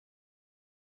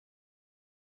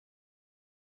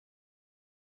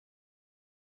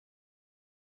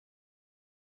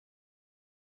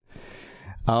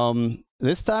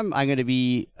This time I'm going to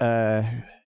be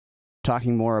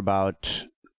talking more about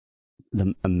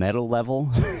a meta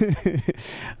level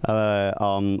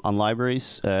on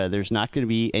libraries. There's not going to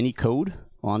be any code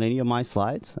on any of my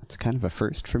slides. That's kind of a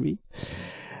first for me.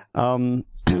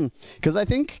 Because I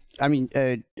think, I mean,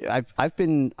 I've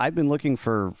been looking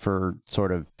for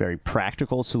sort of very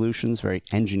practical solutions, very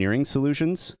engineering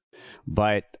solutions,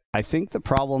 but I think the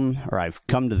problem, or I've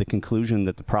come to the conclusion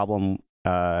that the problem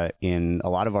in a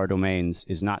lot of our domains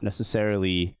is not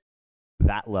necessarily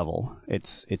that level.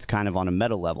 It's kind of on a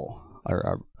meta level,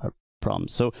 our problem.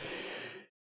 So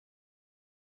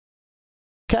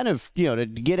kind of, to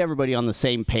get everybody on the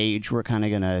same page, we're kind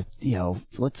of gonna,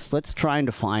 let's try and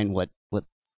define what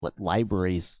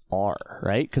libraries are,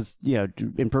 right? Because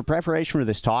in preparation for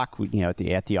this talk,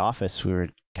 at the office, we were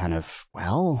kind of,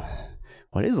 well,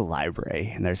 what is a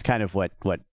library? And there's kind of what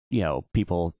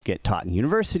people get taught in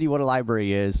university what a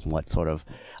library is, and what sort of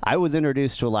I was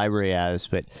introduced to a library as,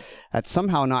 but that's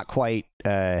somehow not quite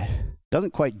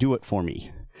doesn't quite do it for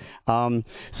me.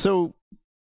 So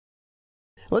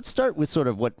let's start with sort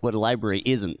of what a library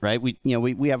isn't, right? We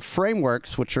have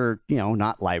frameworks which are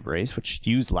not libraries, which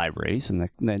use libraries, and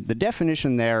the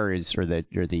definition there is, or the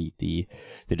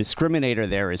discriminator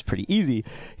there is pretty easy.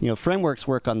 Frameworks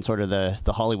work on sort of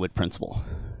the Hollywood principle,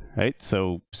 right?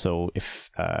 So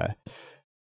if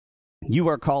you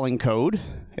are calling code,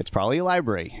 it's probably a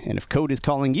library, and if code is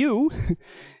calling you,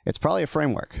 it's probably a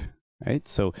framework, right?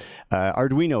 So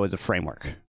Arduino is a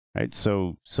framework. Right,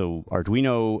 so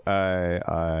Arduino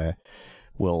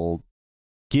will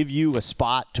give you a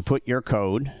spot to put your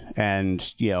code,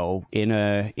 and in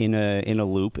a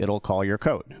loop it'll call your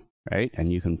code, right?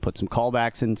 And you can put some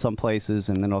callbacks in some places,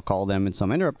 and then it'll call them in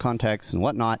some interrupt context and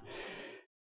whatnot.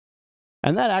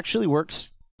 And that actually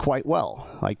works quite well.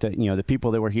 Like the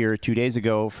people that were here 2 days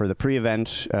ago for the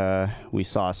pre-event, we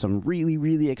saw some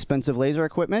really expensive laser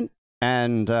equipment,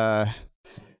 and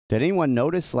did anyone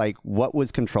notice what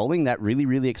was controlling that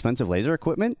really expensive laser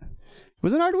equipment? It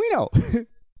was an Arduino,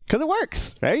 because it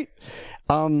works, right?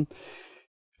 And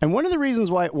one of the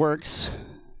reasons why it works,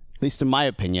 at least in my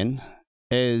opinion,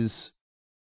 is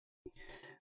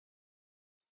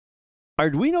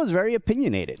Arduino is very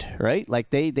opinionated, right? Like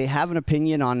they have an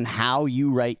opinion on how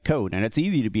you write code, and it's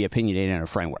easy to be opinionated in a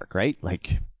framework, right?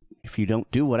 Like if you don't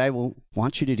do what I will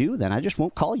want you to do, then I just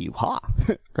won't call you,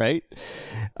 right?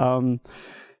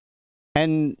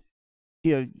 And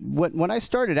when I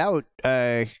started out,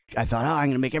 I thought, I'm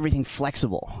going to make everything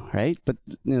flexible, right? But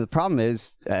the problem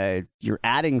is you're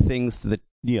adding things to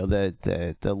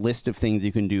the list of things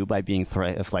you can do by being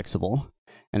flexible.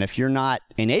 And if you're not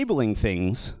enabling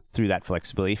things through that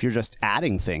flexibility, if you're just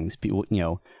adding things,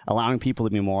 allowing people to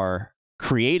be more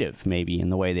creative, maybe in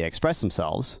the way they express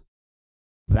themselves,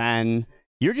 then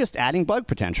you're just adding bug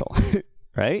potential.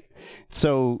 Right?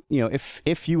 So,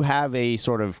 if you have a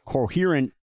sort of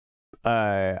coherent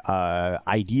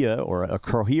idea or a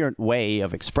coherent way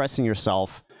of expressing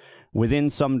yourself within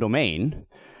some domain,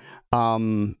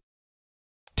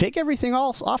 take everything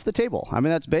else off the table. I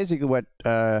mean, that's basically what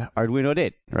Arduino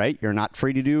did, right? You're not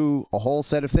free to do a whole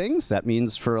set of things. That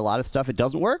means for a lot of stuff it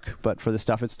doesn't work, but for the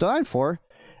stuff it's designed for,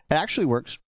 it actually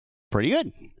works pretty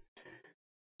good.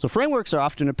 So frameworks are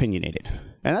often opinionated,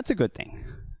 and that's a good thing,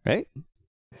 right?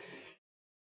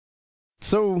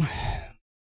 So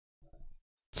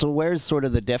where's sort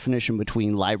of the definition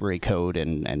between library code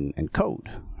and code,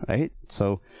 right?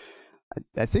 So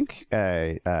I think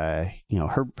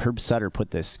Herb Sutter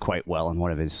put this quite well in one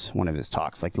of his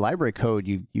talks. Like library code,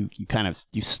 you kind of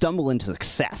stumble into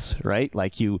success, right?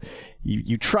 Like you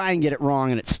try and get it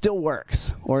wrong and it still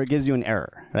works, or it gives you an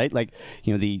error, right? Like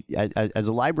as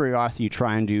a library author, you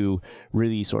try and do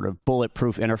really sort of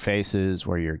bulletproof interfaces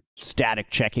where you're static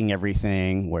checking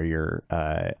everything, where you're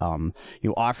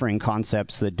offering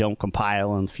concepts that don't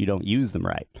compile and if you don't use them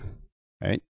right.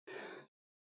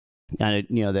 And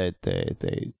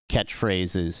the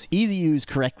catchphrase is easy to use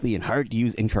correctly and hard to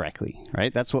use incorrectly,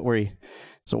 right? That's what we're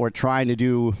trying to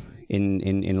do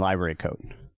in library code,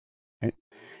 right?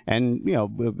 And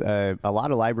a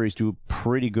lot of libraries do a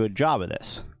pretty good job of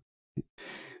this.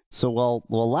 So while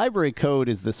library code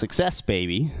is the success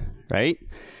baby, right?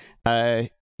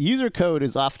 User code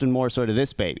is often more sort of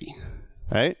this baby,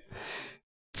 right?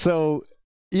 So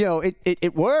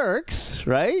it works,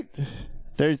 right?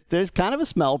 There's kind of a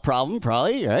smell problem,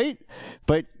 probably, right?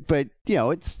 But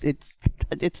it's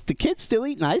the kids still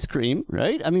eating ice cream,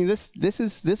 right? I mean, this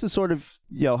is sort of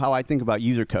how I think about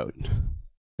user code,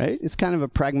 right? It's kind of a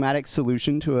pragmatic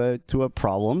solution to a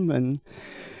problem, and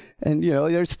And,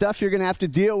 there's stuff you're going to have to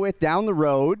deal with down the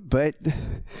road, but,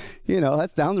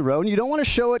 that's down the road. And you don't want to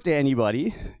show it to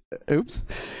anybody. Oops.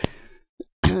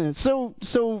 So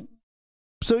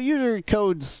user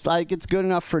code's like, it's good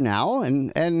enough for now.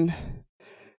 And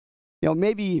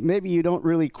maybe you don't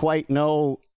really quite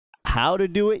know how to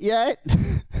do it yet.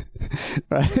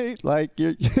 Right? Like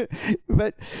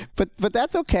but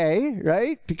that's okay,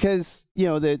 right? Because,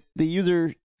 the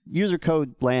user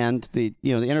code land, the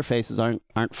interfaces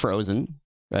aren't frozen,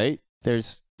 right?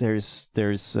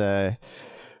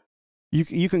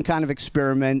 You can kind of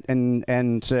experiment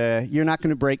and you're not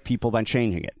going to break people by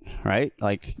changing it, right?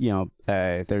 Like,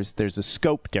 there's a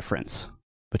scope difference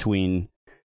between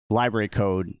library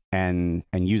code and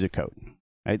user code,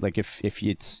 right? Like if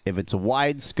it's a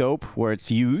wide scope where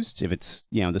it's used, if it's,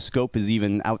 the scope is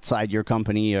even outside your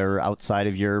company or outside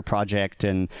of your project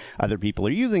and other people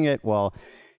are using it, well,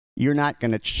 you're not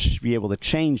going to be able to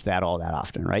change that all that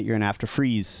often, right? You're going to have to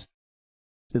freeze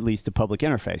at least the public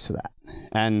interface of that.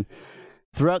 And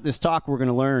throughout this talk, we're going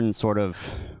to learn sort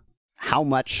of how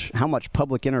much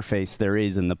public interface there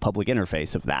is in the public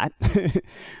interface of that.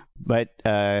 But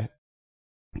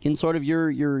in sort of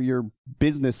your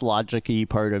business logic-y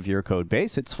part of your code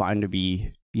base, it's fine to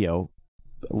be, a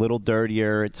little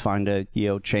dirtier. It's fine to,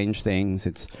 change things.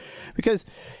 It's because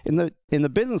in the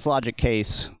business logic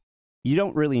case, you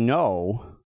don't really know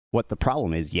what the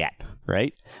problem is yet,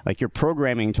 right? Like you're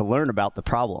programming to learn about the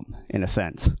problem in a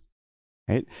sense,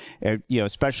 right?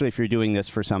 Especially if you're doing this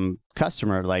for some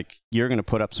customer, like you're going to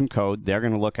put up some code, they're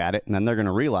going to look at it, and then they're going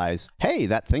to realize, hey,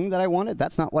 that thing that I wanted,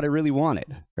 that's not what I really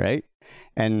wanted, right?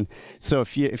 And so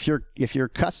if your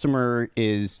customer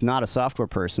is not a software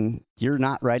person, you're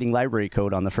not writing library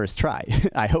code on the first try,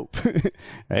 I hope,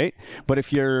 right? But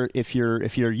if your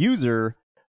user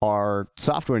are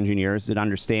software engineers that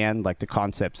understand like the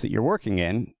concepts that you're working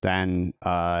in, then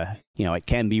it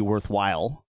can be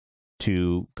worthwhile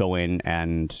to go in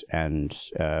and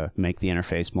make the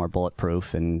interface more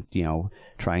bulletproof and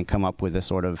try and come up with a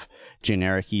sort of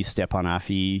generic-y,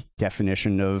 step-on-off-y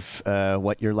definition of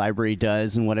what your library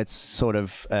does and what its sort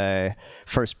of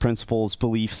first principles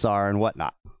beliefs are and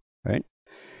whatnot, right?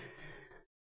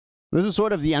 This is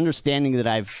sort of the understanding that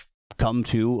I've come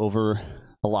to over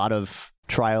a lot of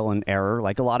trial and error,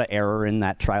 like a lot of error in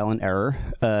that trial and error.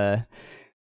 And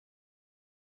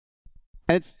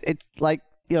it's like,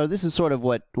 this is sort of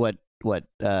what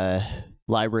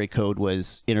library code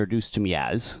was introduced to me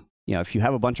as. If you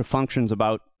have a bunch of functions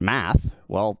about math,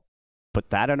 well, put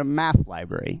that in a math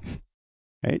library,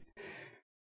 right?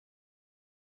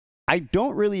 I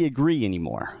don't really agree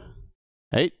anymore,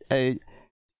 right?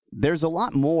 There's a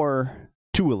lot more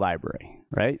to a library,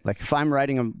 right? Like if I'm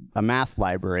writing a math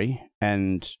library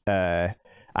and I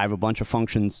have a bunch of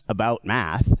functions about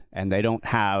math and they don't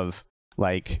have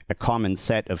like a common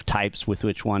set of types with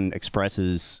which one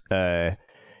expresses, I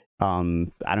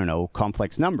don't know,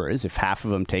 complex numbers. If half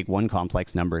of them take one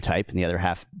complex number type and the other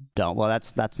half don't, well,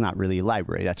 that's not really a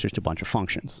library. That's just a bunch of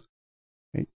functions,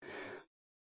 right?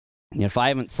 If I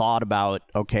haven't thought about,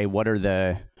 okay, what are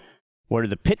the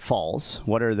pitfalls?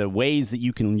 What are the ways that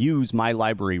you can use my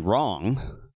library wrong?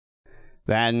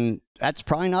 Then that's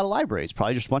probably not a library. It's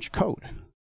probably just a bunch of code,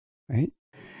 right?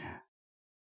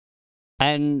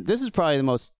 And this is probably the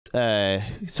most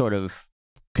sort of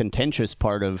contentious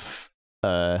part of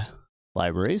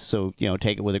libraries. So,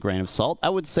 take it with a grain of salt. I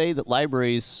would say that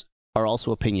libraries are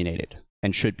also opinionated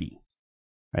and should be,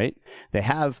 right?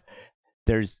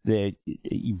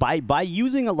 By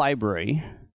using a library,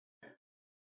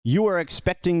 you are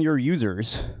expecting your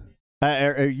users,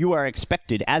 or you are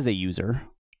expected as a user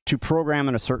to program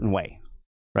in a certain way,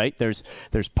 right? There's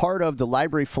part of the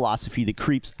library philosophy that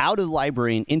creeps out of the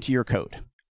library and into your code.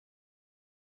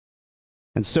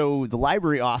 And so the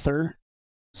library author's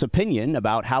opinion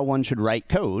about how one should write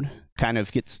code kind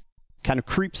of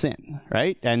creeps in,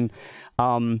 right? And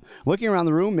looking around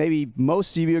the room, maybe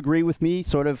most of you agree with me,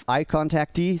 sort of eye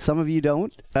contact-y. Some of you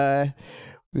don't. We're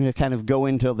going to kind of go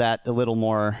into that a little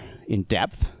more in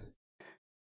depth.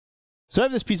 So I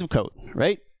have this piece of code,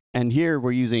 right? And here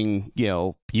we're using,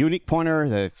 unique pointer,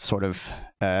 the sort of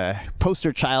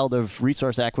poster child of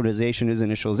resource acquisition is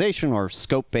initialization, or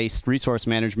scope-based resource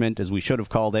management, as we should have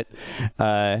called it.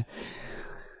 The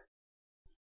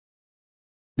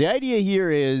idea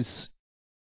here is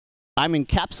I'm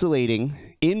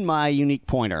encapsulating in my unique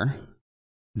pointer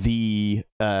the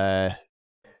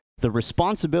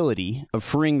responsibility of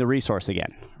freeing the resource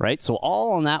again, right? So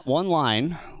all on that one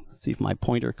line. Let's see if my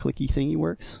pointer clicky thingy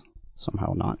works.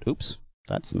 Somehow not. Oops,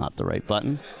 that's not the right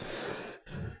button.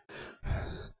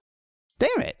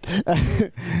 Damn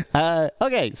it.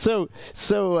 Okay, so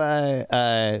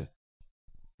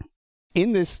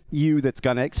in this U that's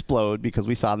going to explode, because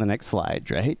we saw the next slide,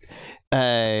 right?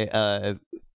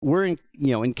 We're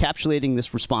encapsulating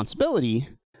this responsibility,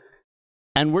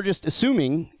 and we're just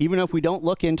assuming, even if we don't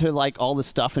look into like all the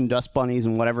stuff and dust bunnies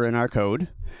and whatever in our code,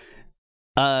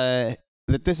 that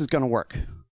this is going to work,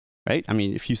 right? I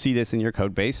mean, if you see this in your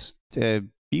code base,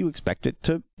 you expect it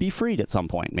to be freed at some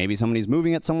point. Maybe somebody's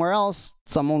moving it somewhere else.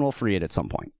 Someone will free it at some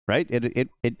point, right?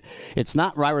 It's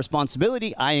not my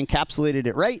responsibility. I encapsulated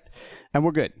it right, and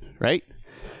we're good, right?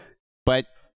 But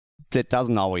that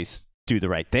doesn't always do the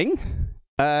right thing.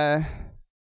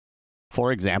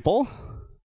 For example,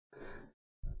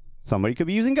 somebody could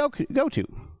be using GoTo,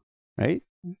 right?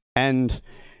 And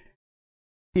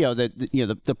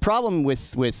the problem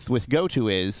with GoTo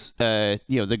is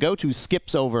the GoTo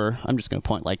skips over. I'm just going to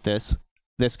point like this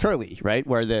curly, right,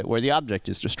 where the object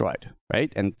is destroyed,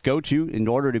 right? And GoTo, in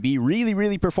order to be really,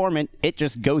 really performant, it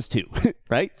just goes to,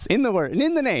 right? It's in the word and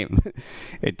in the name.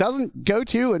 It doesn't go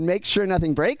to and make sure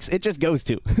nothing breaks. It just goes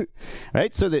to,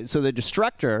 right? So the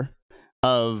destructor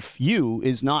of U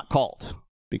is not called,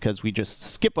 because we just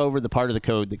skip over the part of the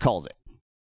code that calls it,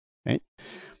 right?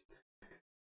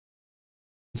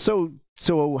 So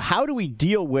how do we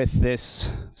deal with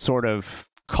this sort of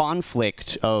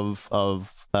conflict of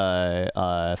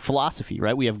philosophy,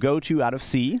 right? We have GoTo out of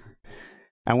C,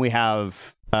 and we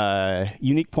have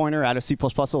unique pointer out of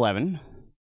C++11,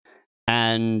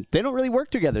 and they don't really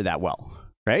work together that well,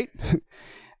 right?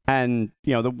 And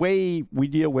the way we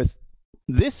deal with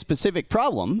this specific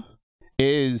problem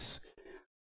is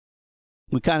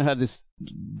we kind of have this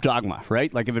dogma,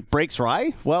 right? Like if it breaks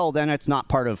RAI, well, then it's not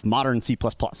part of modern C++,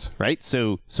 right?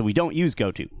 So we don't use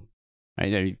GoTo.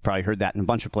 Right? You've probably heard that in a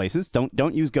bunch of places.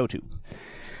 Don't use GoTo.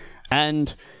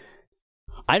 And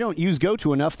I don't use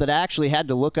GoTo enough that I actually had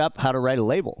to look up how to write a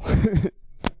label.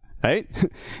 Right?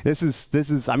 This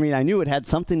is. I mean, I knew it had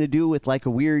something to do with like a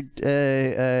weird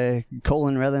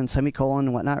colon rather than semicolon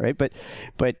and whatnot, right? But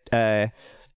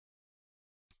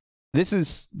this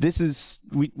is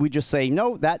we just say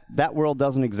no, that world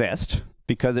doesn't exist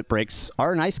because it breaks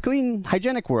our nice, clean,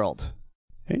 hygienic world.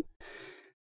 Okay?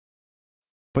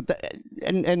 But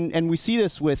and we see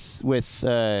this with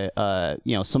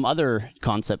some other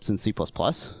concepts in C++.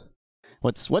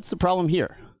 What's the problem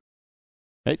here?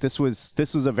 Right? This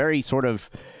was a very sort of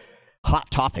hot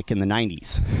topic in the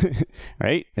 90s,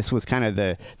 right? This was kind of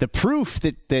the proof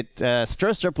that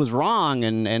Strostrup was wrong,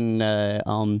 and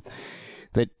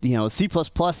that C++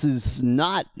 is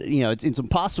not, it's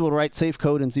impossible to write safe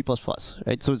code in C++,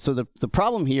 right? So the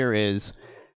problem here is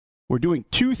we're doing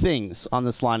two things on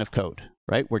this line of code,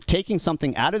 right? We're taking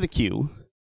something out of the queue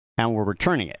and we're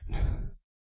returning it.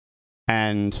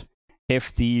 And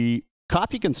if the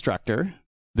copy constructor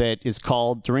that is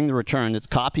called during the return that's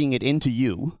copying it into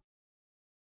U,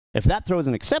 if that throws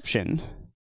an exception,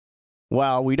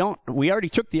 well, we already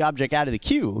took the object out of the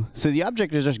queue, so the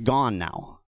object is just gone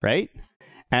now, right?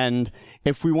 And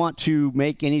if we want to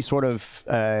make any sort of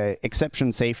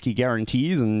exception safety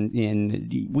guarantees, and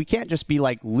we can't just be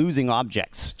like losing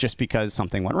objects just because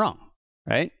something went wrong,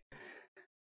 right?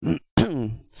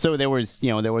 So there was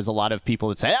a lot of people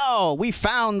that say, oh, we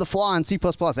found the flaw in C++.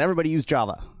 Everybody used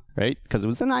Java, right? Because it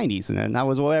was the 90s, and that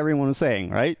was what everyone was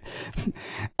saying, right?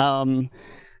 And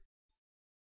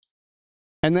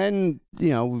then,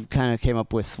 we kind of came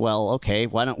up with, well, okay,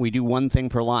 why don't we do one thing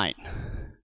per line,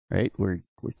 right? We're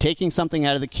taking something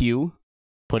out of the queue,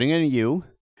 putting it in a U.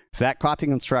 If that copy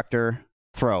constructor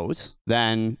throws,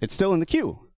 then it's still in the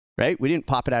queue, right? We didn't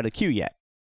pop it out of the queue yet,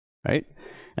 right?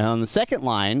 And on the second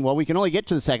line, well, we can only get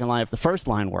to the second line if the first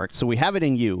line works. So we have it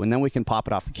in U, and then we can pop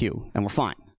it off the queue, and we're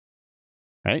fine,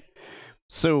 right?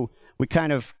 So we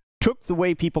kind of took the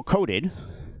way people coded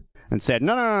and said,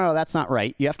 no, that's not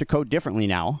right. You have to code differently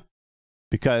now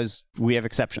because we have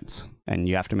exceptions, and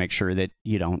you have to make sure that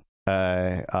you don't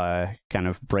kind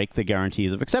of break the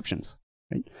guarantees of exceptions,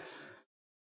 right?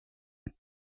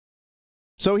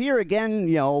 So here again,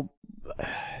 a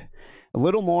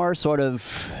little more sort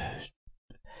of,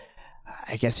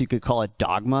 I guess you could call it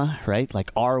dogma, right?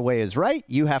 Like our way is right.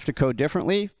 You have to code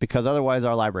differently because otherwise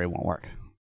our library won't work,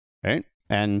 right?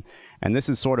 And this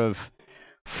is sort of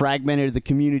fragmented the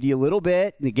community a little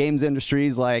bit. The games industry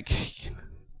is like,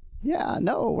 yeah,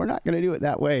 no, we're not going to do it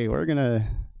that way. We're going to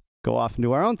go off and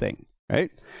do our own thing,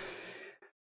 right?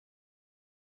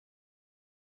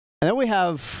 And then we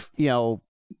have,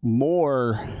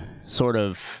 more sort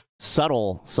of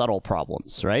subtle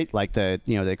problems, right? Like the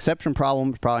exception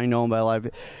problem, probably known by a lot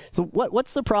of. So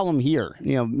what's the problem here?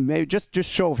 Maybe just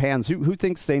show of hands. Who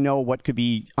thinks they know what could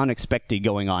be unexpected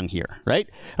going on here, right?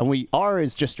 And R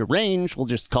is just a range. We'll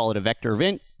just call it a vector of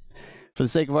int for the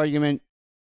sake of argument.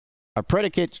 a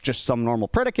predicate, just some normal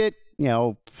predicate, you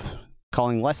know,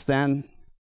 calling less than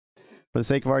for the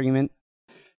sake of argument.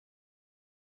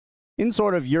 In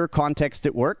sort of your context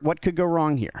at work, what could go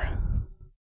wrong here?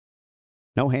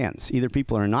 No hands. Either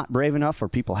people are not brave enough, or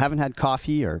people haven't had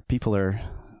coffee, or people are,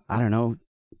 I don't know,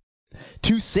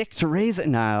 too sick to raise it.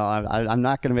 No, I'm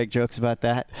not going to make jokes about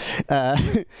that.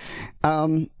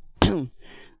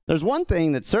 There's one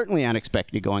thing that's certainly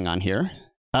unexpected going on here.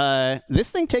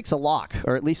 This thing takes a lock,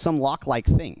 or at least some lock-like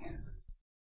thing.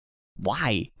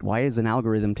 Why? Why is an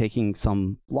algorithm taking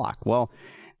some lock? Well,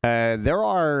 I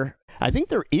think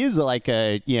there is like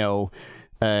a, you know,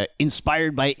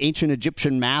 inspired by ancient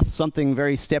Egyptian math, something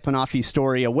very Stepanoffy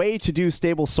story, a way to do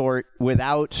stable sort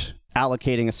without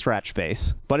allocating a scratch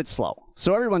space, but it's slow.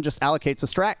 So everyone just allocates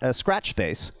a scratch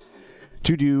space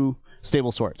to do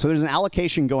stable sort. So there's an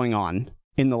allocation going on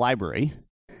in the library,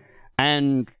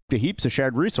 and the heap's a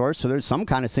shared resource, so there's some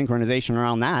kind of synchronization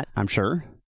around that, I'm sure,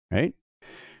 right?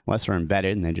 Unless they're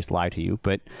embedded and they just lie to you.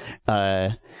 But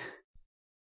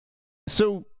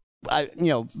so, you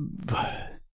know,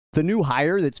 the new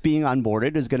hire that's being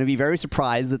onboarded is going to be very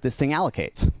surprised that this thing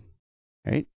allocates,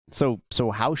 right?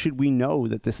 So how should we know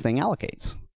that this thing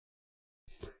allocates?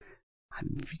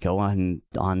 Go on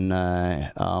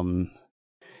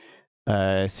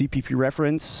CPP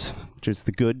reference, which is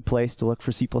the good place to look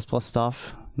for C++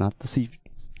 stuff, not the C.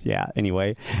 Yeah.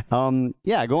 Anyway,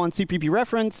 yeah. Go on CPP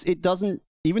reference. It doesn't,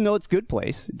 even though it's good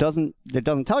place, it doesn't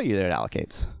tell you that it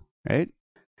allocates, right?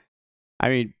 I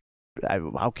mean,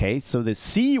 okay. So the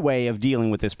C way of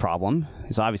dealing with this problem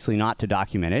is obviously not to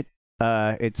document it.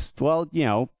 It's, well, you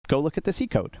know, go look at the C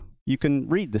code. You can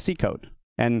read the C code,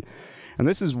 and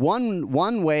this is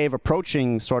one way of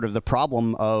approaching sort of the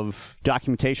problem of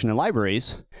documentation in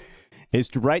libraries, is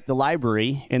to write the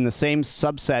library in the same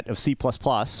subset of C++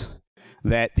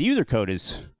 that the user code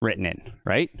is written in,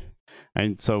 right?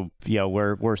 And so, you know,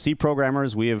 we're C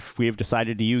programmers. We have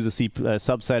decided to use a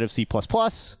subset of C++,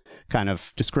 kind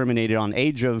of discriminated on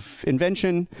age of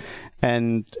invention,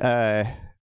 and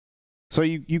so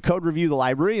you code review the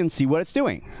library and see what it's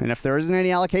doing. And if there isn't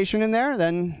any allocation in there,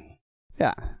 then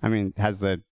yeah, I mean, it has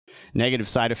the negative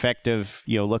side effect of,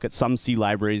 you know, look at some C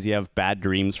libraries, you have bad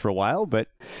dreams for a while, but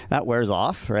that wears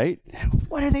off, right?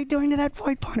 What are they doing to that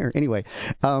void pointer? Anyway,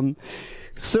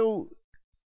 so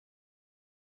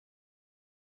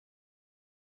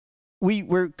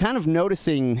we're kind of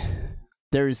noticing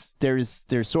there's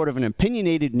sort of an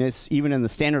opinionatedness even in the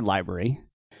standard library,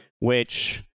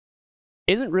 which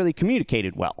isn't really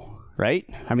communicated well. Right?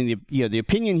 I mean, the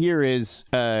opinion here is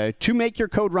to make your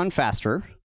code run faster,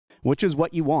 which is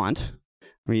what you want.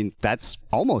 I mean, that's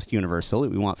almost universal.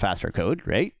 We want faster code,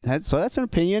 right? So that's an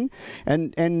opinion.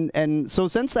 And so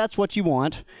since that's what you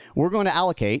want, we're going to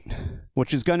allocate,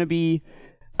 which is going to be,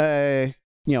 you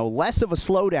know, less of a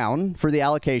slowdown for the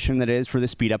allocation than it is for the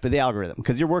speed up of the algorithm,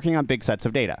 because you're working on big sets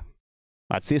of data.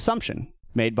 That's the assumption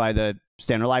made by the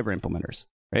standard library implementers,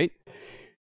 right?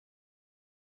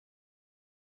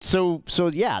 So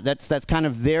yeah, that's kind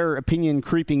of their opinion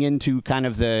creeping into kind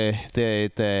of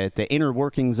the inner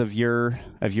workings of your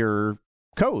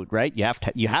code, right? You have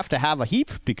to have a heap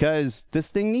because this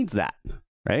thing needs that,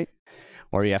 right?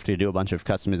 Or you have to do a bunch of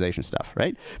customization stuff,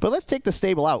 right? But let's take the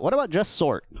stable out. What about just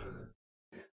sort?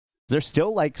 Is there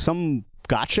still like some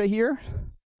gotcha here?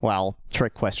 Well,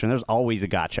 trick question. There's always a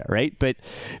gotcha, right? But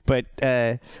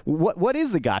what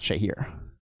is the gotcha here,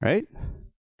 right?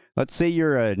 Let's say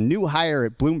you're a new hire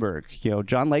at Bloomberg. You know,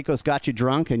 John Lakos got you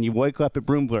drunk and you wake up at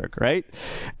Bloomberg, right?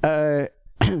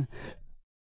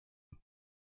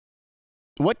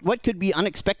 What could be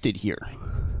unexpected here?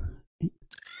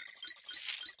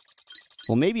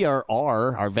 Well, maybe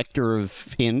our vector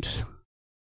of int,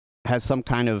 has some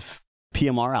kind of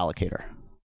PMR allocator,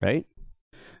 right?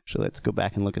 So let's go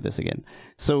back and look at this again.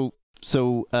 So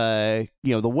you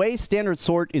know, the way standard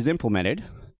sort is implemented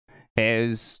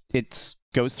is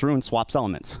goes through and swaps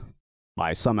elements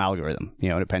by some algorithm, you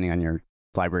know, depending on your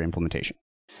library implementation.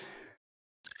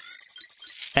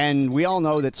 And we all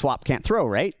know that swap can't throw,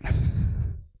 right?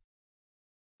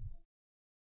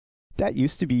 That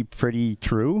used to be pretty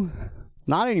true.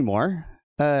 Not anymore.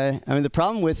 I mean, the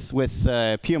problem with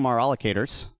PMR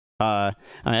allocators, I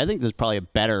mean, I think there's probably a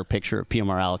better picture of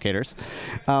PMR allocators.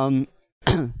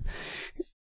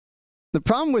 The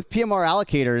problem with PMR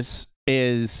allocators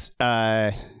is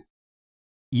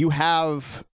you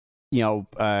have, you know,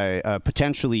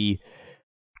 potentially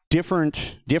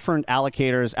different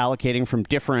allocators allocating from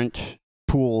different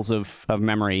pools of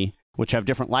memory, which have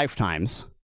different lifetimes,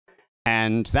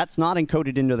 and that's not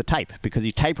encoded into the type because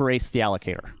you type erase the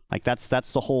allocator. Like that's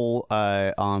the whole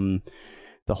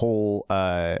whole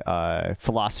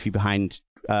philosophy behind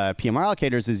PMR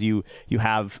allocators is you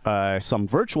have some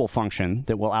virtual function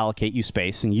that will allocate you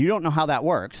space, and you don't know how that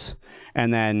works.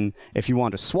 And then if you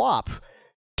want to swap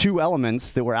two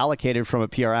elements that were allocated from a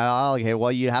PMR allocator,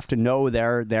 well, you have to know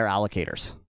their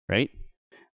allocators, right?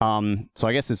 So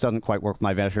I guess this doesn't quite work with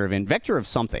my vector of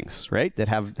somethings, right, that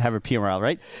have a PMR,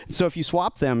 right? So if you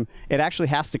swap them, it actually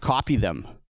has to copy them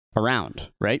around,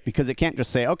 right? Because it can't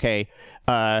just say, okay,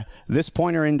 this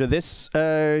pointer into this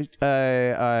arena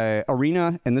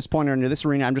and this pointer into this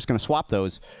arena, I'm just going to swap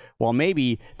those. Well,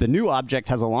 maybe the new object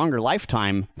has a longer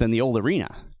lifetime than the old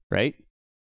arena, right?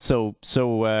 So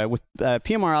with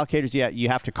PMR allocators, yeah, you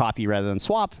have to copy rather than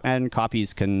swap, and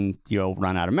copies can,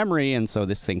 run out of memory, and so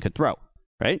this thing could throw,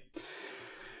 right?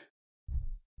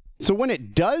 So when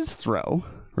it does throw,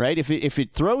 right, if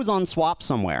it throws on swap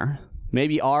somewhere,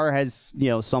 maybe R has,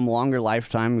 some longer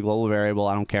lifetime, global variable,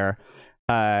 I don't care,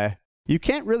 you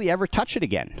can't really ever touch it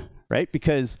again, right?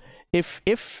 Because if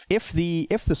the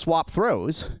swap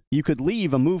throws, you could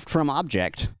leave a moved from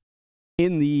object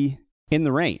in the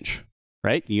range,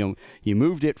 right? You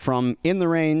moved it from in the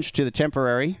range to the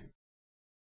temporary,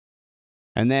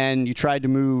 and then you tried to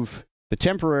move the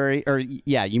temporary, or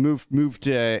yeah, you moved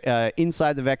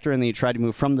inside the vector, and then you tried to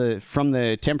move from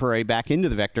the temporary back into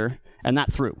the vector, and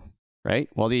that threw, right?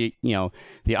 Well, the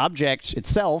object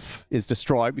itself is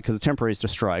destroyed because the temporary is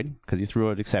destroyed because you threw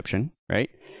an exception,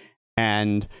 right?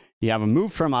 And you have a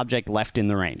move from object left in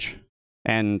the range.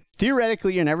 And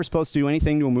theoretically, you're never supposed to do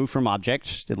anything to a move from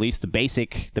object, at least the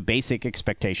basic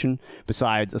expectation,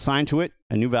 besides assign to it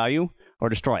a new value or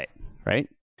destroy it, right?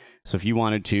 So if you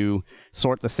wanted to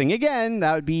sort this thing again,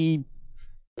 that would be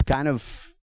kind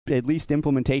of at least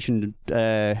implementation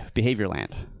behavior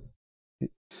land.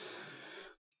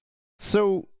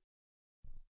 So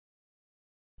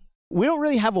we don't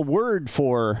really have a word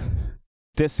for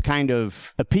this kind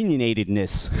of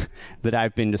opinionatedness that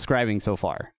I've been describing so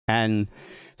far. And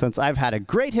since I've had a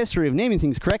great history of naming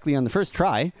things correctly on the first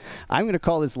try, I'm going to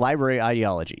call this library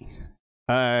ideology.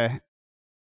 What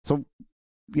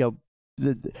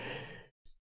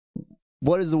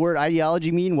does the word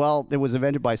ideology mean? Well, it was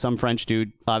invented by some French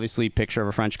dude, obviously picture of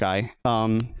a French guy.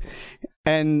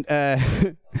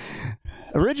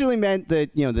 Originally meant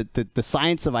that, the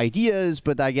science of ideas,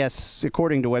 but I guess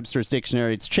according to Webster's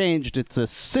dictionary, it's changed. It's a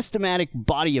systematic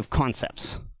body of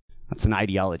concepts. That's an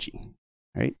ideology,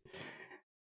 right?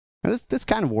 Now this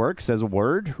kind of works as a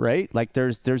word, right? Like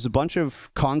there's a bunch of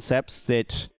concepts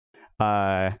that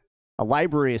a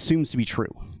library assumes to be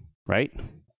true, right?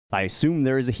 I assume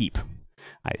there is a heap.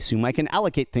 I assume I can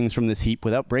allocate things from this heap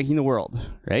without breaking the world,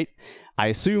 right? I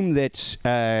assume that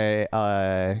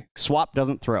swap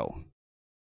doesn't throw.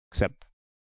 Except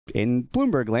in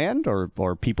Bloomberg land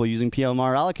or people using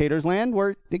PMR allocators land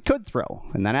where it could throw.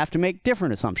 And then I have to make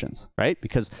different assumptions, right?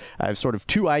 Because I have sort of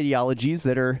two ideologies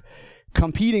that are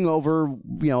competing over,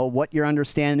 what your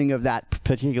understanding of that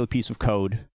particular piece of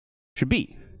code should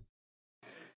be.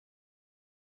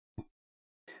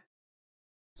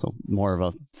 So more of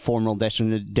a formal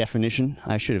definition.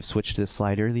 I should have switched this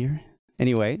slide earlier.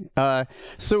 Anyway,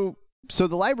 so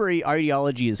the library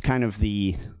ideology is kind of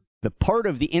the part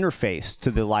of the interface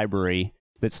to the library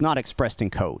that's not expressed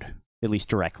in code, at least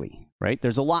directly, right?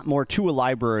 There's a lot more to a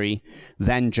library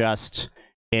than just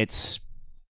its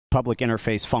public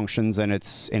interface functions and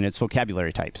its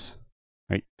vocabulary types,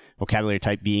 right? Vocabulary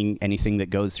type being anything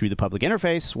that goes through the public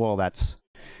interface. Well, that's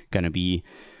going to be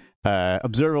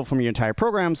observable from your entire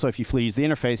program. So if you freeze the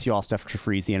interface, you also have to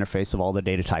freeze the interface of all the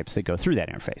data types that go through that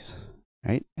interface.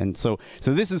 Right? And so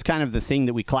this is kind of the thing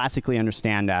that we classically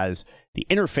understand as the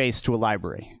interface to a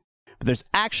library. But there's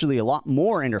actually a lot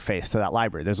more interface to that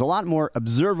library. There's a lot more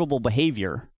observable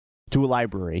behavior to a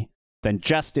library than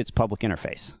just its public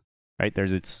interface. Right?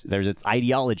 There's its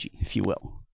ideology, if you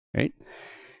will. Right?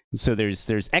 And so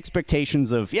there's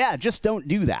expectations of, yeah, just don't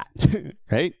do that.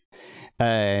 Right?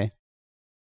 A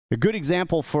good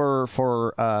example for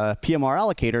PMR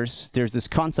allocators, there's this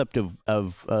concept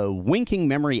of winking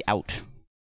memory out,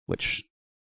 which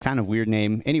kind of weird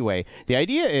name. Anyway, the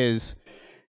idea is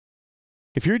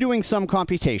if you're doing some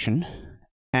computation,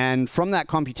 and from that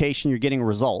computation you're getting a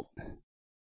result,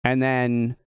 and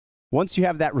then once you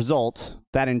have that result,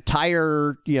 that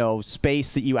entire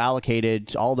space that you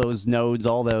allocated, all those nodes,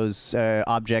 all those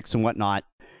objects and whatnot,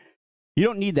 you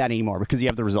don't need that anymore because you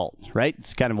have the result, right?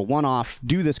 It's kind of a one-off,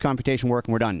 do this computation work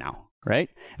and we're done now, right?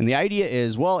 And the idea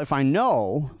is, well, if I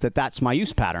know that that's my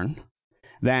use pattern,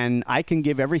 then I can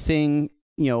give everything,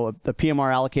 a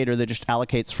PMR allocator that just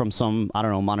allocates from some, I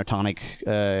don't know, monotonic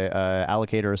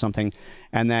allocator or something.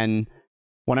 And then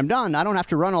when I'm done, I don't have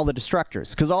to run all the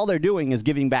destructors, because all they're doing is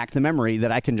giving back the memory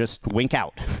that I can just wink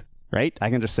out, right? I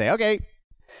can just say, okay,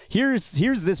 here's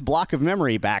this block of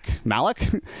memory back, Malik.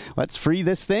 Let's free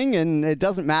this thing, and it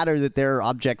doesn't matter that there are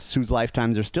objects whose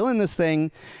lifetimes are still in this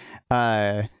thing.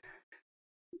 You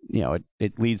know,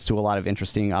 it leads to a lot of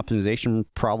interesting optimization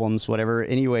problems, whatever.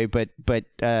 Anyway, but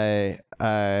it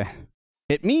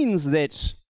means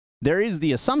that there is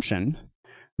the assumption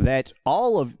that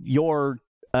all of your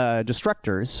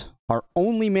destructors are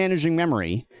only managing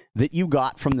memory that you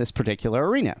got from this particular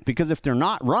arena. Because if they're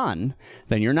not run,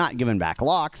 then you're not giving back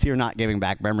locks, you're not giving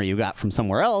back memory you got from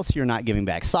somewhere else, you're not giving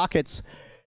back sockets.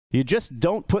 You just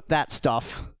don't put that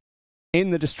stuff in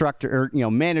the destructor, or, you know,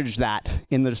 manage that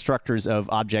in the destructors of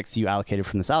objects you allocated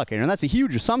from this allocator. And that's a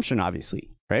huge assumption, obviously,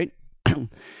 right?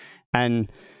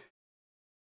 And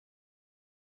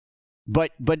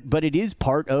but it is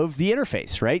part of the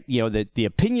interface, right? You know, the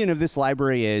opinion of this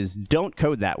library is don't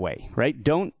code that way, right?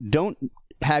 Don't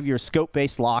have your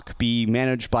scope-based lock be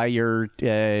managed by your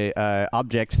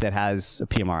object that has a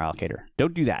PMR allocator.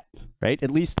 Don't do that, right?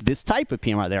 At least this type of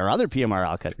PMR. There are other PMR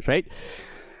allocators, right?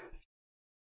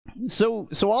 So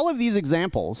all of these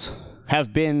examples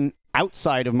have been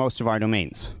outside of most of our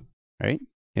domains, right?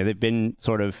 Yeah, they've been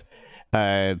sort of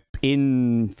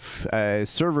in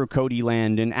server Cody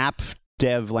land, in app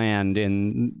dev land,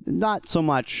 and not so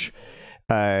much,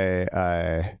 you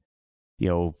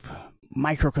know,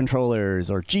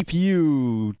 microcontrollers or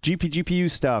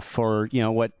GPU stuff, or, you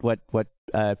know, what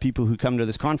people who come to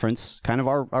this conference kind of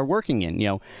are working in, you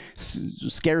know,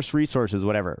 scarce resources,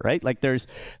 whatever, right? Like there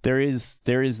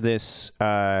is this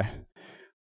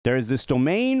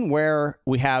domain where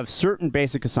we have certain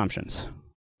basic assumptions.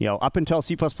 You know, up until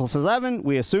C++ 11,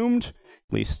 we assumed,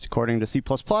 at least according to C++,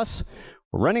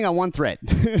 we're running on one thread,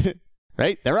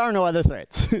 right? There are no other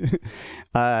threads.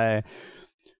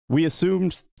 We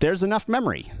assumed there's enough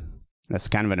memory. That's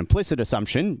kind of an implicit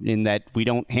assumption in that we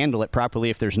don't handle it properly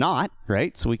if there's not,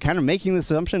 right? So we kind of making this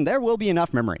assumption there will be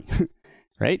enough memory,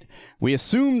 right? We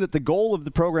assume that the goal of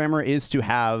the programmer is to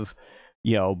have,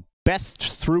 you know, best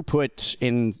throughput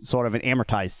in sort of an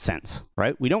amortized sense,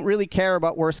 right? We don't really care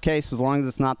about worst case as long as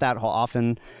it's not that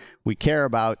often. We care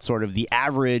about sort of the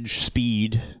average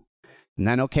speed. And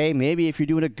then, okay, maybe if you're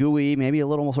doing a GUI, maybe a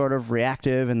little sort of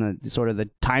reactive and the sort of the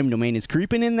time domain is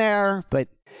creeping in there. But,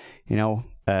 you know,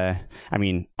 I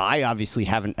mean, I obviously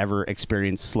haven't ever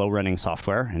experienced slow running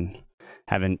software and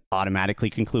haven't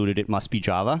automatically concluded it must be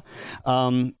Java.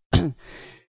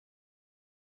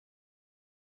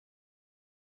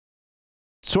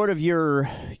 Sort of your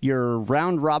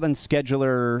round robin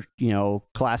scheduler, you know,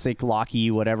 classic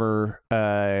locky whatever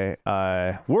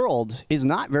world is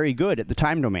not very good at the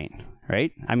time domain,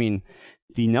 right? I mean,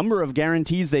 the number of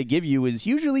guarantees they give you is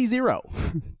usually 0,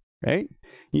 right?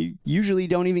 You usually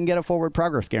don't even get a forward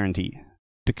progress guarantee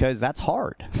because that's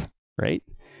hard, right?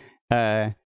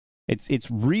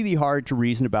 It's really hard to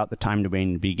reason about the time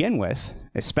domain to begin with,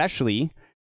 especially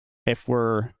if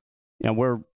we're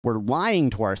lying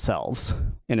to ourselves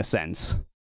in a sense,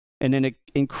 and an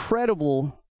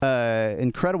incredible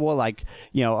like,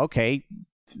 you know, okay,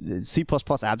 C++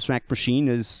 abstract machine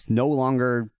is no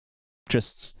longer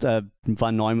just a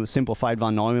von Neumann, simplified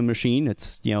von Neumann machine.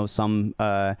 It's, you know, some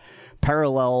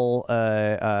parallel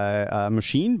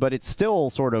machine, but it's still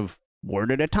sort of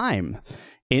word at a time,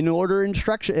 in order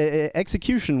instruction,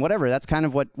 execution, whatever. That's kind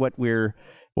of what we're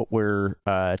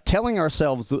telling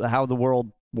ourselves how the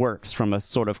world works from a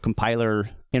sort of compiler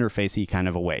interfacey kind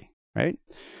of a way, right?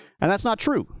 And that's not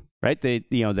true, right?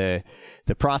 The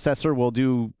processor will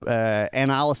do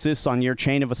analysis on your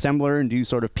chain of assembler and do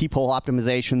sort of peephole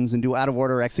optimizations and do out of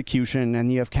order execution, and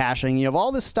you have caching, you have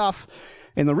all this stuff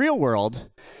in the real world,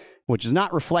 which is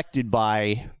not reflected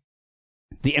by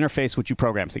the interface which you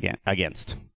program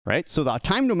against, right? So the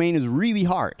time domain is really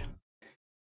hard.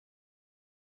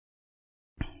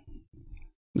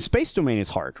 The space domain is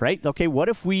hard, right? Okay, what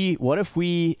if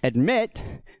we admit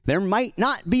there might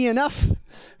not be enough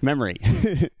memory,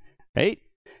 right?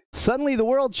 Suddenly the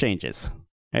world changes,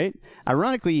 right?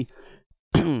 Ironically,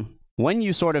 when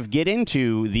you sort of get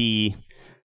into the,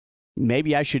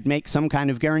 maybe I should make some kind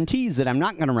of guarantees that I'm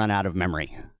not going to run out of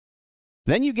memory,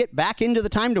 then you get back into the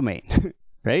time domain,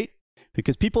 right?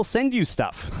 Because people send you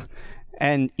stuff,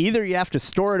 and either you have to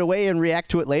store it away and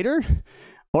react to it later,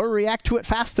 or react to it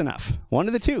fast enough. One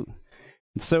of the two.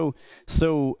 So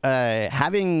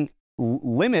having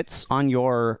limits on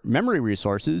your memory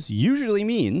resources usually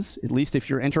means, at least if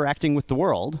you're interacting with the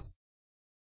world,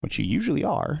 which you usually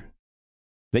are,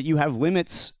 that you have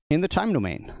limits in the time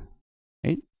domain,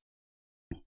 right?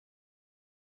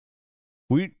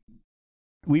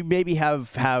 we maybe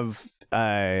have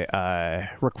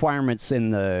requirements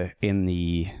in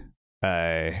the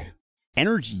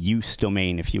energy use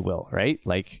domain, if you will, right?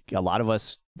 Like a lot of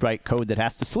us write code that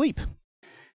has to sleep.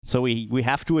 So we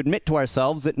have to admit to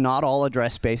ourselves that not all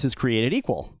address space is created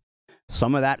equal.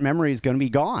 Some of that memory is going to be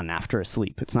gone after a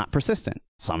sleep. It's not persistent.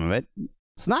 Some of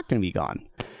it's not going to be gone.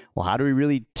 Well, how do we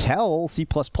really tell C++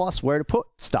 where to put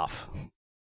stuff?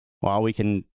 Well, we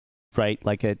can write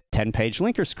like a 10-page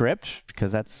linker script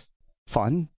because that's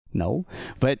fun. No,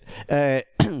 but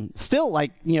still,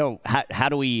 like, you know, how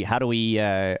do we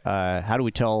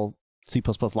tell C++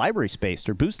 library space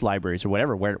or boost libraries or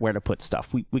whatever where to put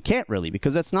stuff? We can't really,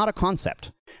 because that's not a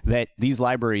concept that these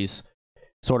libraries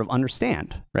sort of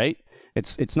understand, right?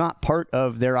 It's not part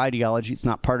of their ideology. It's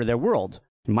not part of their world.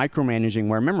 Micromanaging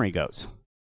where memory goes,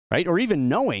 right? Or even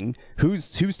knowing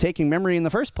who's taking memory in the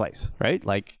first place, right?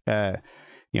 Like,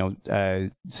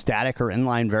 static or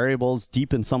inline variables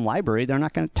deep in some library, they're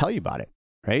not going to tell you about it,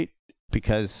 right?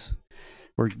 Because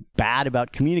we're bad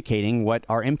about communicating what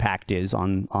our impact is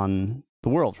on the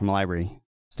world from a library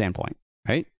standpoint,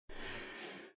 right?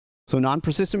 So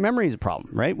non-persistent memory is a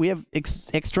problem, right? We have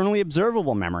externally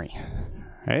observable memory,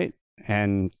 right?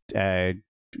 And if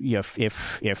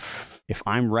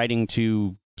I'm writing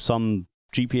to some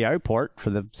GPIO port for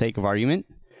the sake of argument,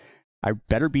 I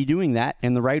better be doing that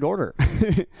in the right order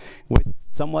with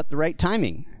somewhat the right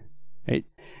timing, right?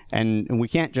 And we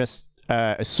can't just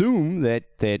assume that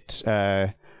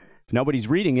if nobody's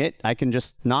reading it, I can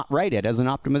just not write it as an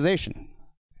optimization.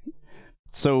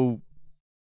 So,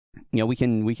 you know, we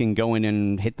can go in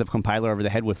and hit the compiler over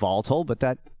the head with volatile, but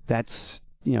that's,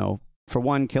 you know, for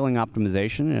one, killing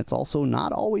optimization, and it's also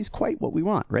not always quite what we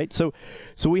want, right? So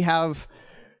we have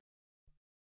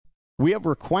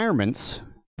requirements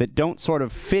that don't sort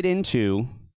of fit into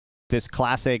this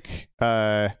classic,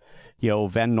 Van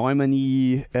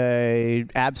Neumann-y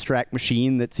abstract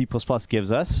machine that C++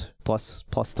 gives us, plus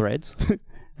threads,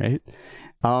 right?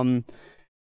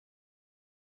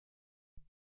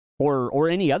 Or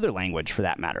any other language for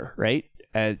that matter, right?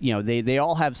 They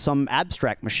all have some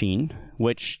abstract machine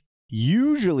which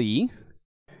usually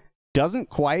doesn't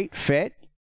quite fit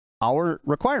our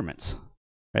requirements,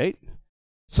 right?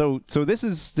 So this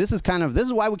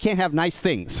is why we can't have nice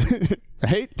things,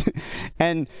 right?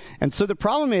 And so the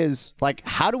problem is, like,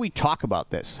 how do we talk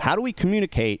about this? How do we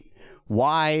communicate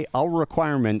why our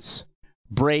requirements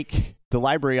break the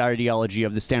library ideology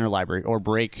of the standard library or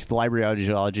break the library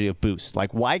ideology of Boost?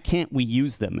 Like, why can't we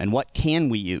use them, and what can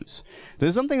we use? This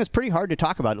is something that's pretty hard to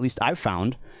talk about, at least I've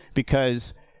found,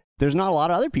 because there's not a lot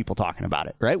of other people talking about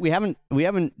it, right? We haven't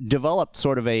developed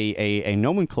sort of a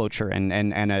nomenclature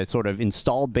and a sort of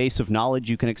installed base of knowledge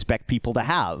you can expect people to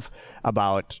have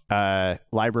about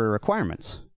library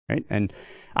requirements, right? And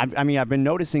I've been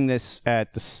noticing this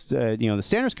at the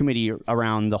standards committee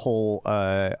around the whole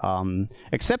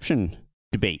exception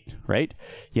debate, right?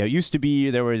 It used to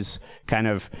be there was kind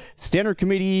of standard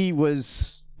committee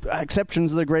was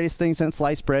exceptions are the greatest thing since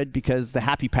sliced bread because the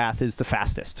happy path is the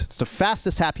fastest. It's the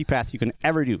fastest happy path you can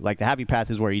ever do. Like, the happy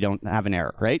path is where you don't have an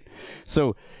error, right?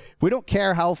 So we don't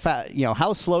care how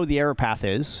slow the error path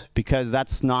is, because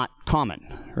that's not common,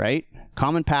 right?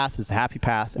 Common path is the happy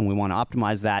path, and we want to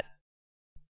optimize that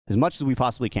as much as we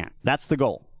possibly can. That's the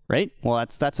goal, right? Well,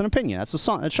 that's an opinion. That's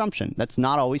an assumption. That's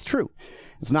not always true.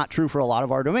 It's not true for a lot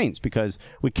of our domains, because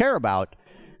we care about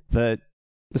the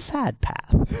sad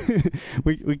path.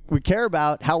 we care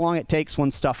about how long it takes when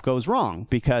stuff goes wrong,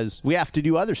 because we have to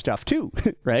do other stuff too,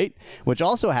 right? Which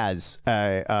also has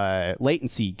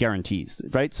latency guarantees,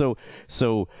 right? So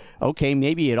okay,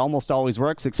 maybe it almost always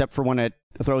works except for when it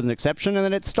throws an exception, and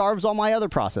then it starves all my other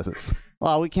processes.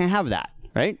 Well, we can't have that,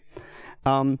 right?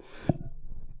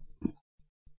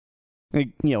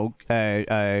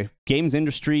 Games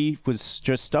industry was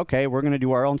just, okay, we're going to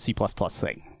do our own C++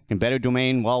 thing. Embedded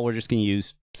domain, well, we're just going to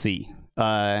use C.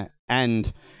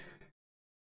 And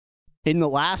in the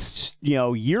last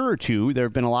year or two, there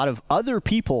have been a lot of other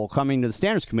people coming to the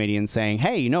standards committee and saying,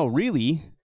 hey, really,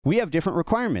 we have different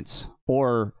requirements,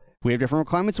 or we have different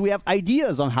requirements, we have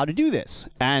ideas on how to do this.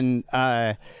 And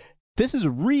this is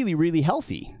really, really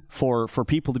healthy for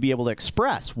people to be able to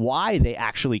express why they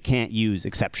actually can't use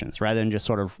exceptions, rather than just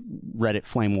sort of Reddit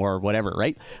flame war or whatever,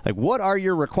 right? Like, what are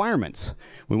your requirements?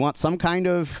 We want some kind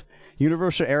of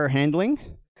universal error handling,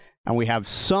 and we have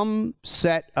some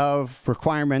set of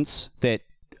requirements that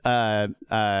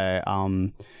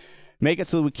make it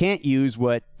so that we can't use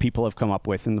what people have come up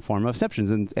with in the form of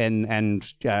exceptions.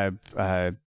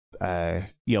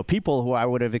 People who I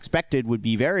would have expected would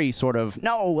be very sort of,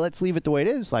 no, let's leave it the way it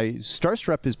is. Like,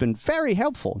 Starstrup has been very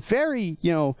helpful, very,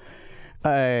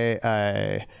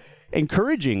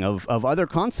 encouraging of other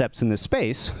concepts in this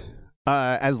space,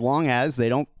 as long as they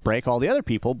don't break all the other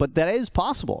people. But that is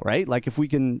possible, right? Like if we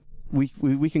can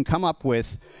come up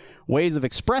with ways of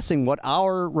expressing what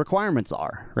our requirements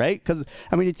are, right? Because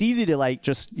I mean, it's easy to like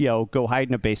just go hide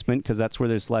in a basement because that's where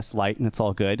there's less light and it's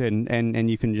all good, and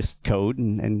you can just code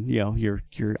and your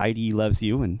IDE loves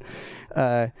you, and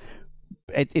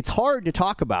it's hard to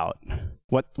talk about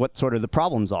what sort of the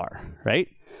problems are, right?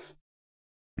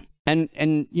 And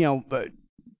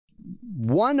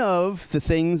one of the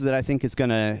things that I think is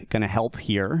gonna help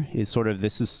here is sort of,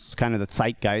 this is kind of the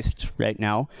zeitgeist right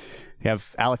now. We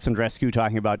have Alex Andrescu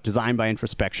talking about design by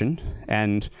introspection,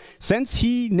 and since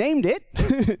he named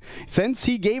it, since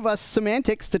he gave us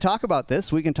semantics to talk about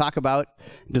this, we can talk about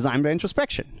design by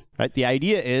introspection, right? The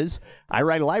idea is I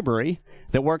write a library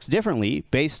that works differently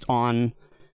based on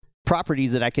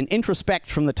properties that I can introspect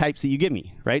from the types that you give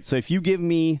me, right? So if you give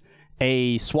me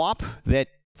a swap that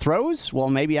throws,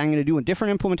 well, maybe I'm going to do a different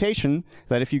implementation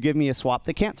than if you give me a swap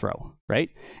that can't throw,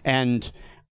 right? And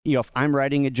if I'm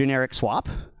writing a generic swap,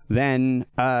 then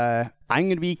I'm going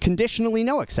to be conditionally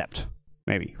no accept,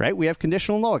 maybe, right? We have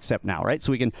conditional no accept now, right?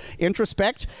 So we can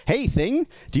introspect, hey, thing,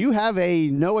 do you have a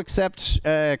no accept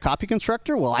copy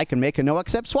constructor? Well, I can make a no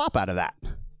accept swap out of that,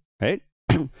 right?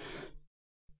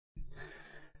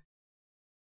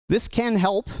 This can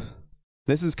help.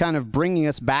 This is kind of bringing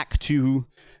us back to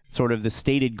sort of the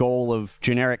stated goal of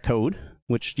generic code,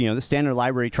 which the standard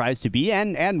library tries to be,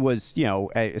 and was,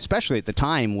 especially at the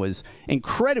time, was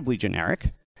incredibly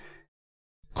generic.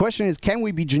 Question is, can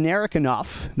we be generic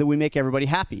enough that we make everybody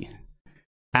happy?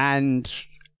 And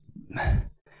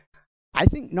I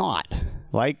think not.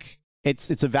 Like,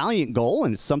 it's a valiant goal,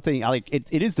 and it's something like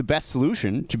it is the best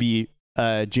solution to be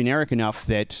generic enough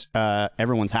that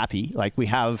everyone's happy. Like, we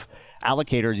have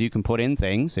allocators you can put in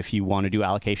things if you want to do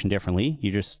allocation differently.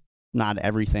 You just, not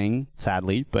everything,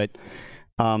 sadly, but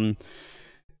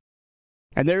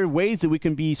and there are ways that we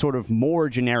can be sort of more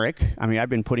generic. I mean, I've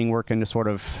been putting work into sort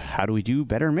of how do we do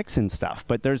better mixin stuff,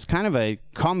 but there's kind of a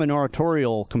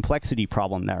combinatorial complexity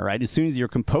problem there, right? As soon as you're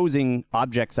composing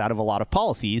objects out of a lot of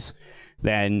policies,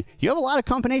 then you have a lot of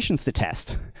combinations to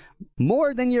test,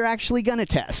 more than you're actually going to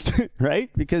test, right?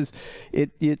 Because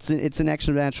it's an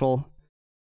exponential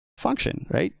function,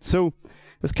 right? So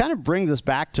this kind of brings us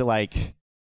back to like,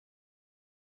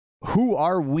 who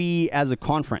are we as a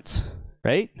conference,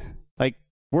 right? Like,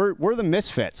 we're the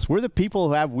misfits. We're the people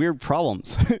who have weird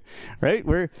problems, right?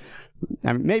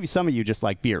 I mean, maybe some of you just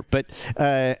like beer, but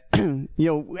as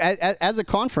a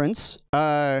conference,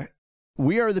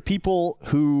 we are the people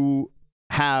who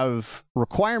have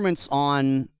requirements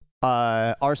on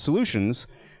our solutions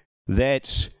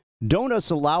that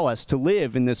don't allow us to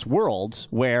live in this world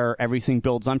where everything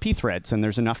builds on p-threads and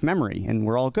there's enough memory and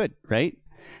we're all good, right?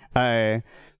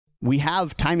 We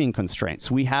have timing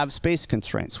constraints, we have space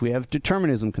constraints, we have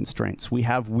determinism constraints, we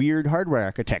have weird hardware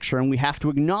architecture, and we have to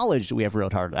acknowledge that we have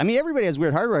weird hardware. I mean, everybody has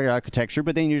weird hardware architecture,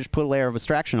 but then you just put a layer of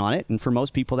abstraction on it, and for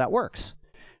most people that works,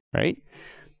 right?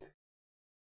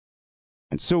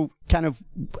 And so kind of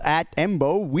at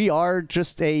emBO, we are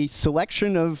just a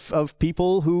selection of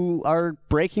people who are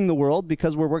breaking the world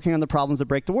because we're working on the problems that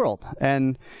break the world.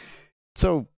 And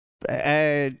so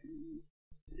the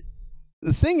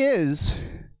thing is,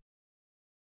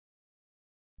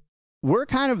 we're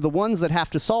kind of the ones that have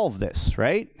to solve this,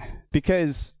 right?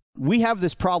 Because we have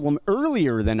this problem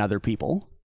earlier than other people,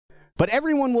 but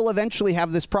everyone will eventually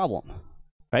have this problem,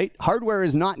 right? Hardware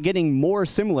is not getting more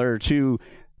similar to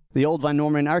the old von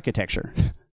Neumann architecture,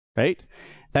 right?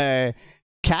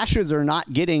 Caches are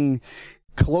not getting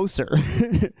closer,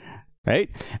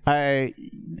 right?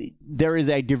 There is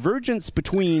a divergence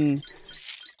between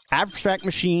abstract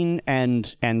machine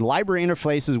and library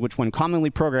interfaces, which one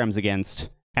commonly programs against,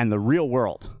 and the real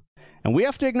world. And we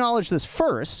have to acknowledge this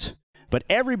first, but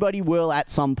everybody will at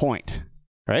some point,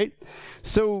 right?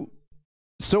 So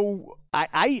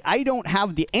I don't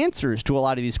have the answers to a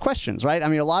lot of these questions, right? I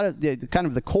mean, a lot of the kind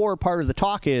of the core part of the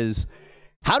talk is,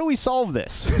 how do we solve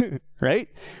this, right?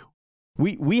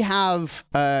 We have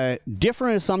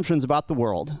different assumptions about the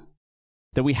world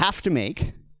that we have to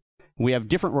make. We have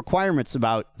different requirements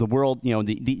about the world,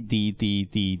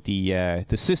 the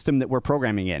system that we're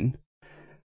programming in,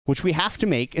 which we have to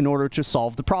make in order to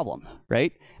solve the problem,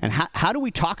 right? And how do we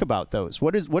talk about those?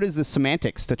 What is the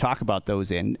semantics to talk about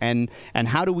those in? And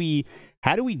how do we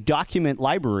document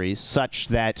libraries such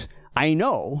that I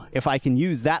know if I can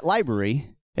use that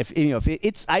library, if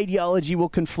its ideology will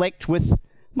conflict with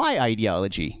my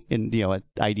ideology in an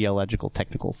ideological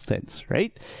technical sense,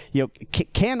 right?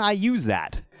 Can I use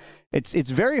that? It's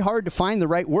very hard to find the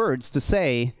right words to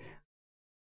say,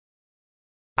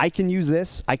 I can use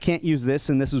this, I can't use this,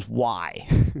 and this is why,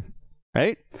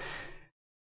 right?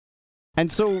 And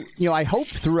so, you know, I hope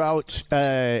throughout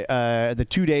the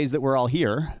 2 days that we're all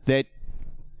here that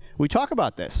we talk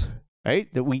about this,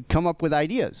 right? That we come up with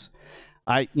ideas.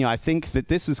 I think that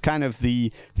this is kind of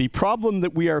the problem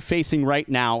that we are facing right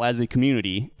now as a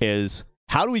community is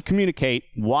how do we communicate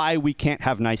why we can't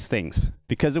have nice things?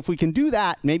 Because if we can do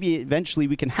that, maybe eventually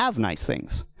we can have nice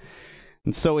things.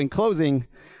 And so in closing,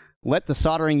 let the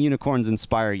soldering unicorns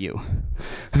inspire you.